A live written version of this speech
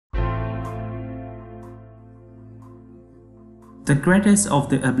The greatest of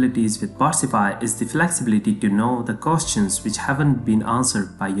the abilities with Botsify is the flexibility to know the questions which haven't been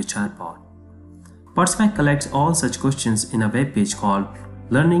answered by your chatbot. Botsify collects all such questions in a web page called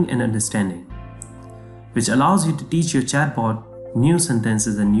Learning and Understanding, which allows you to teach your chatbot new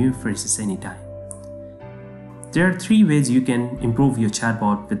sentences and new phrases anytime. There are 3 ways you can improve your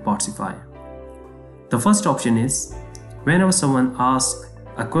chatbot with Botsify. The first option is, whenever someone asks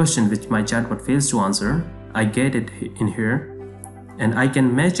a question which my chatbot fails to answer, I get it in here and I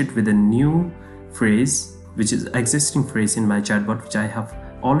can match it with a new phrase, which is existing phrase in my chatbot which I have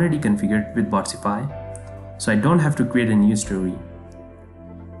already configured with Botsify, so I don't have to create a new story.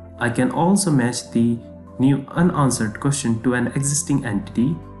 I can also match the new unanswered question to an existing entity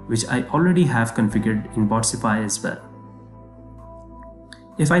which I already have configured in Botsify as well.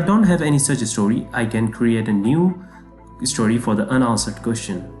 If I don't have any such story, I can create a new story for the unanswered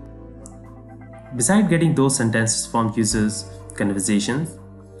question. Besides getting those sentences from users' conversations,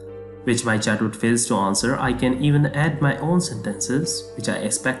 which my chatbot fails to answer, I can even add my own sentences, which I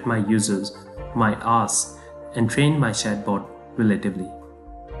expect my users might ask, and train my chatbot relatively.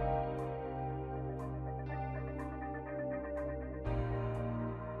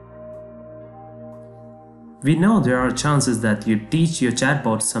 We know there are chances that you teach your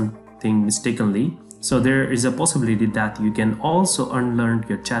chatbot something mistakenly, so there is a possibility that you can also unlearn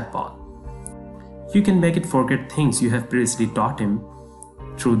your chatbot. You can make it forget things you have previously taught him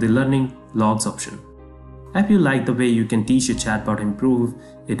through the learning logs option. I hope you like the way you can teach your chatbot and improve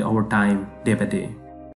it over time, day by day.